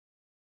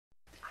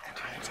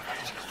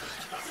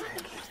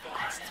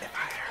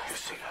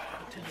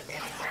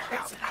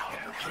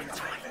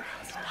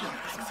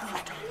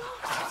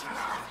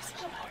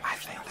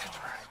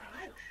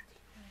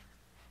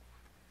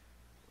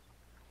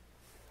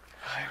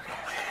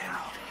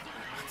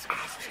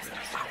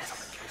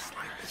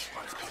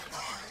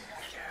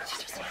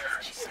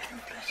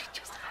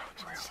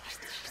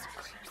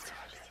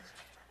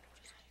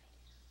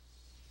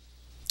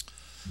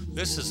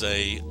This is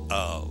a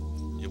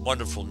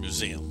wonderful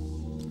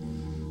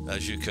museum,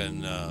 as you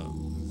can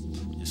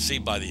you see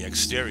by the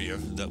exterior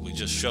that we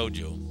just showed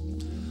you.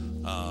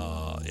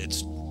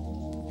 It's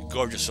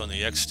gorgeous on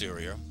the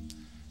exterior,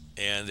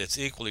 and it's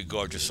equally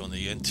gorgeous on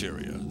the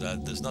interior.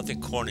 There's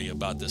nothing corny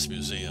about this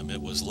museum.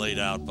 It was laid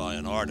out by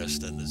an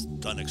artist and is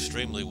done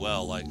extremely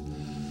well, like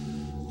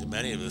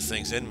many of the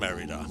things in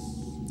Merida.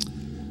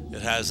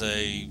 It has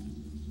a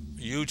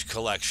huge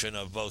collection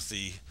of both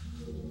the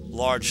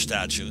large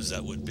statues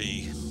that would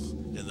be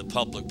in the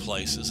public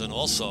places, and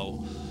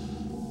also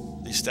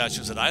the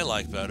statues that I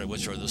like better,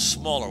 which are the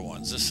smaller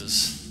ones. This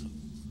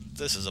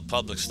is a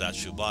public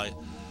statue. By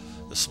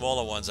the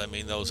smaller ones, I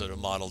mean those that are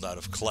modeled out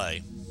of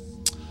clay.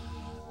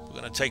 We're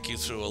going to take you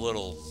through a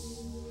little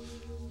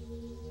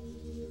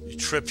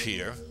trip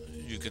here.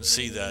 You can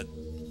see that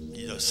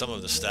some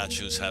of the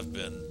statues have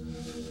been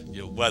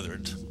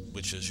weathered,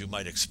 which, as you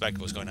might expect,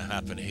 was going to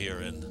happen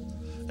here in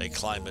a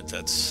climate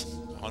that's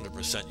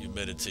 100%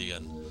 humidity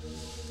and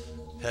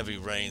heavy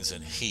rains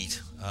and heat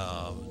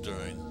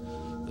during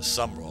the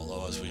summer,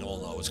 although, as we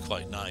all know, it's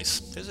quite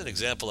nice. Here's an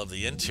example of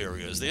the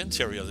interiors. The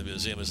interior of the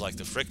museum is like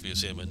the Frick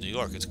Museum in New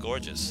York. It's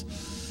gorgeous.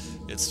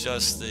 It's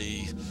just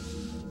the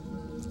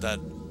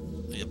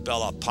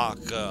Belle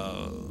Epoque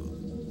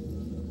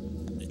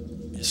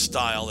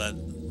style that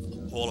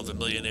all of the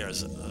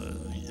millionaires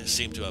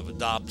seem to have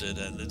adopted,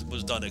 and it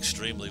was done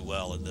extremely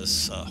well in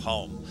this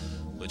home,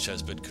 which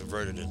has been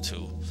converted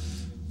into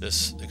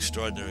this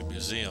extraordinary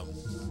museum.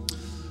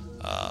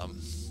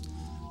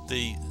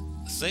 The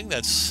thing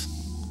that's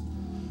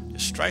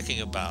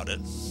striking about it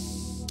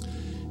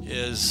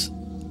is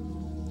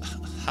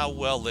how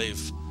well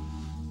they've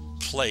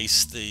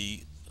placed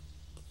the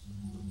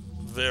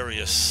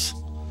various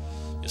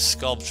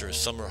sculptures.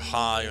 Some are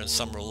high and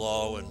some are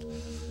low, and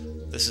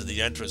this is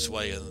the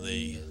entranceway in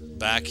the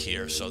back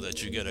here, so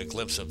that you get a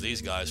glimpse of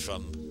these guys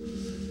from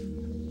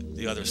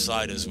the other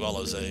side, as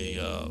well as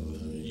a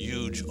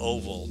huge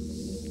oval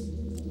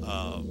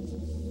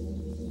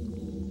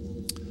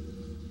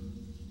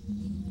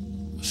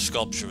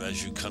sculpture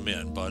as you come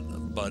in. But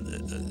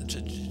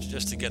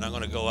just again, I'm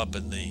going to go up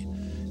in the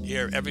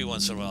air every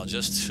once in a while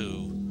just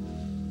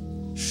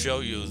to show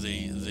you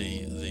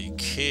the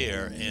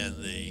care and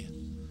the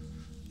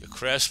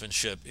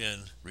craftsmanship in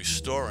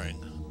restoring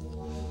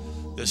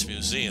this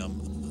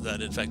museum,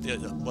 that in fact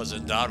it was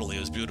undoubtedly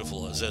as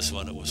beautiful as this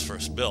when it was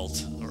first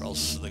built, or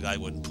else the guy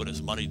wouldn't put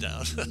his money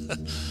down.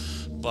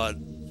 But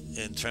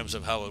in terms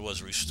of how it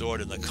was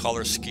restored and the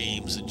color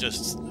schemes, it's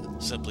just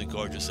simply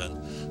gorgeous,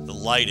 and the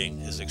lighting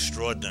is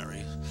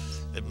extraordinary.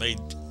 It made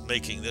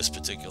making this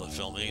particular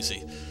film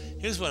easy.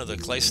 Here's one of the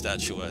clay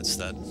statuettes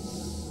that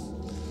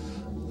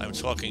I'm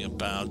talking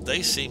about.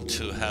 They seem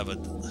to have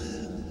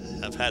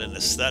had an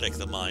aesthetic,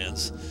 the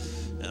Mayans,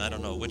 and I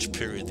don't know which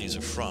period these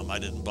are from. I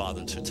didn't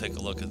bother to take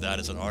a look at that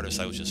as an artist.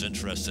 I was just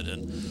interested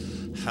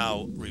in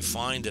how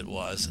refined it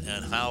was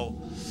and how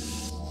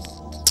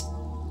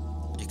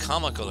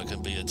comical it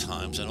can be at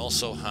times, and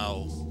also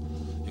how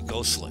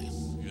ghostly,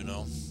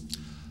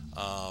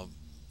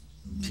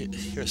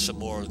 Here's some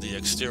more of the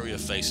exterior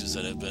faces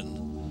that have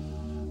been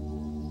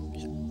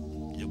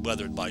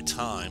weathered by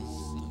time.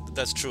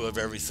 That's true of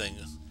everything,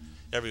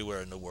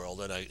 everywhere in the world,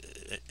 and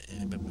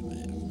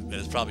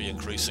it's probably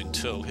increasing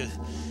too.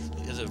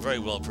 It's a very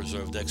well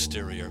preserved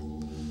exterior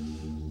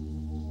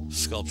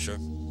sculpture,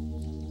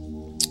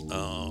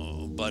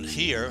 but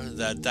here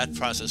that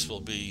process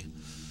will be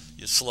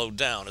slowed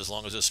down as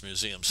long as this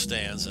museum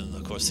stands. And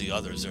of course the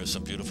others, there are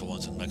some beautiful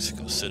ones in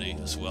Mexico City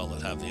as well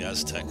that have the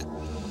Aztec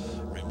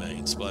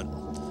remains, but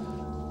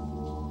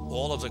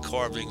all of the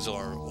carvings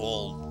are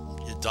all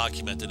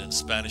documented in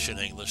Spanish and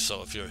English.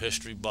 So if you're a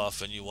history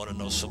buff and you want to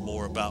know some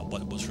more about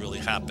what was really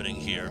happening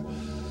here,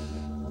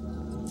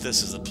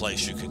 this is the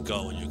place you can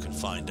go and you can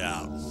find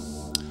out.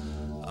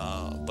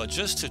 But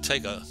just to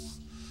take a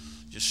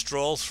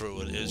stroll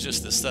through it is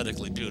just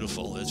aesthetically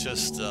beautiful. It's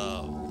just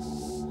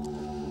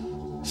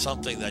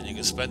something that you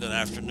can spend an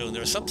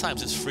afternoon.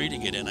 Sometimes it's free to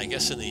get in. I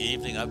guess in the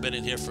evening, I've been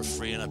in here for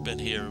free, and I've been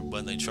here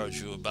when they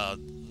charge you about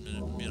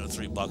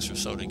 $3 or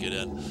so to get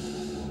in.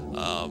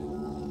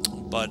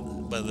 But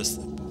whether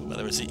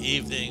it's the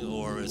evening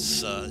or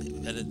it's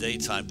in the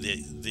daytime,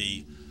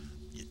 the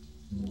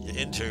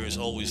interior is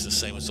always the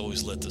same. It's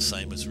always lit the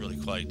same. It's really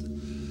quite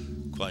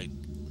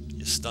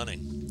stunning.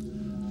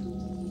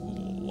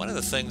 One of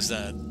the things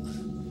that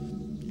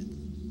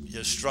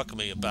struck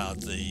me about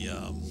the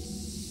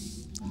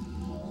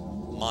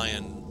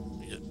Mayan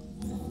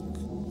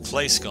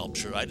clay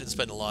sculpture, I didn't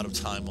spend a lot of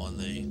time on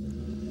the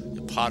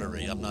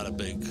pottery. I'm not a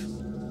big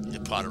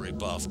pottery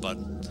buff, but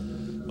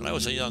when I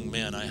was a young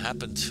man, I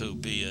happened to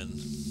be in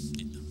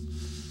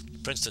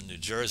Princeton, New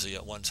Jersey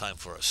at one time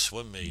for a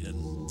swim meet,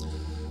 and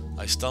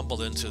I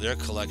stumbled into their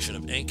collection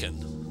of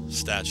Incan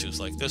statues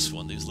like this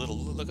one. These little,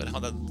 look at how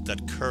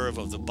that curve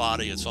of the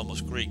body, it's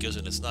almost Greek,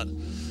 isn't it? It's not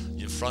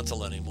your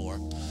frontal anymore.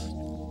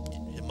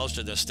 Most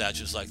of their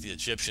statues, like the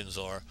Egyptians,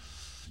 are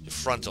your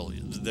frontal.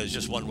 There's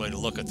just one way to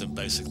look at them,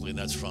 basically, and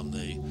that's from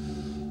the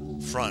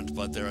front.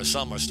 But there are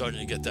some are starting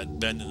to get that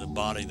bend in the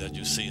body that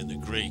you see in the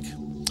Greek.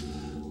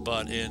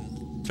 But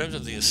in terms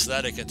of the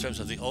aesthetic, in terms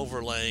of the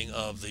overlaying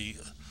of the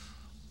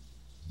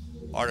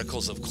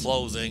articles of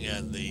clothing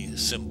and the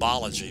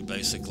symbology,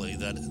 basically,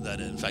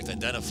 that in fact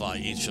identify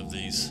each of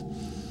these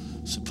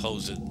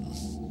supposed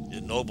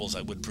nobles,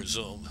 I would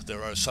presume.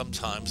 There are some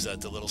times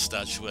that the little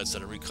statuettes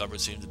that are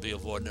recovered seem to be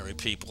of ordinary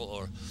people,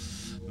 or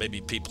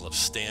maybe people of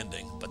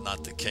standing, but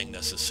not the king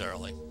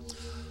necessarily.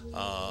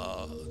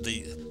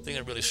 The thing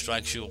that really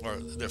strikes you are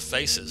their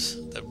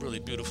faces, their really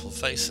beautiful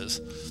faces.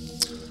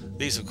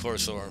 These, of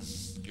course, are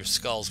your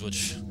skulls,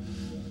 which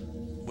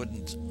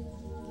wouldn't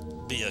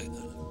be a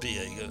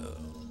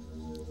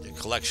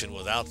collection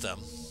without them.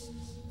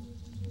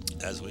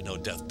 As we know,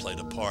 death played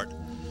a part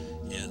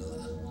in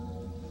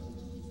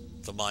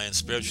the Mayan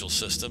spiritual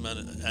system,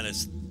 and it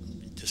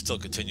still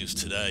continues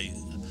today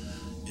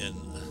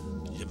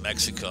in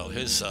Mexico.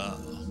 His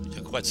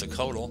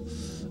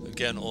Quetzalcoatl,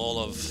 again, all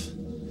of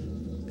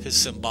his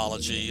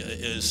symbology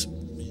is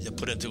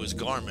put into his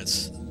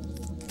garments.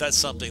 That's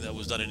something that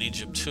was done in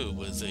Egypt too,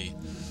 with the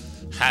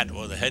hat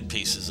or the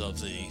headpieces of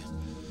the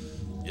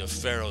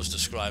pharaohs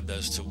described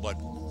as to what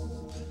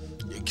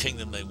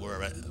kingdom they were,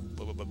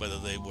 whether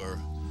they were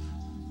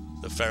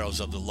the pharaohs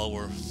of the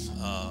lower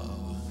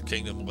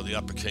kingdom or the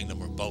upper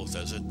kingdom, or both,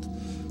 as it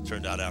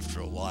turned out after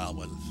a while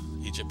when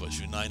Egypt was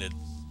united.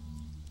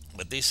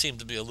 But these seem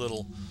to be a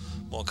little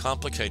more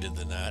complicated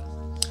than that,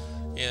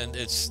 and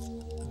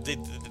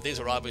these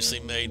are obviously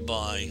made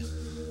by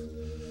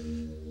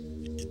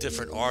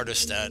different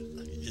artists at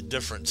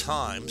different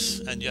times,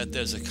 and yet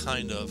there's a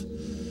kind of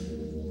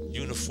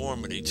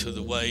uniformity to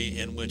the way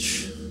in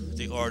which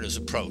the art is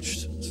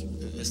approached.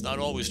 It's not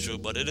always true,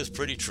 but it is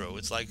pretty true.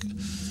 It's like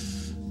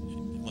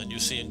when you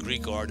see in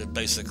Greek art, it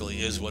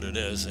basically is what it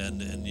is,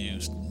 and you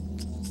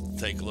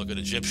take a look at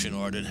Egyptian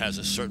art, it has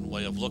a certain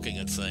way of looking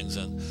at things,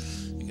 and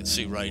you can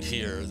see right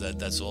here that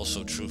that's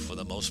also true for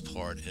the most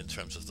part in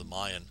terms of the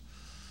Mayan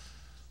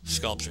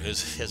sculpture.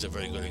 Here's a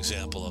very good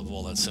example of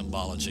all that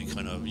symbology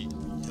kind of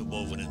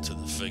woven into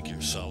the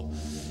figure. So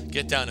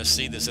get down to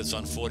see this. It's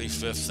on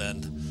 45th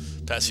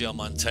and Paseo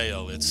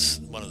Monteo. It's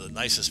one of the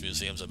nicest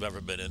museums I've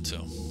ever been into.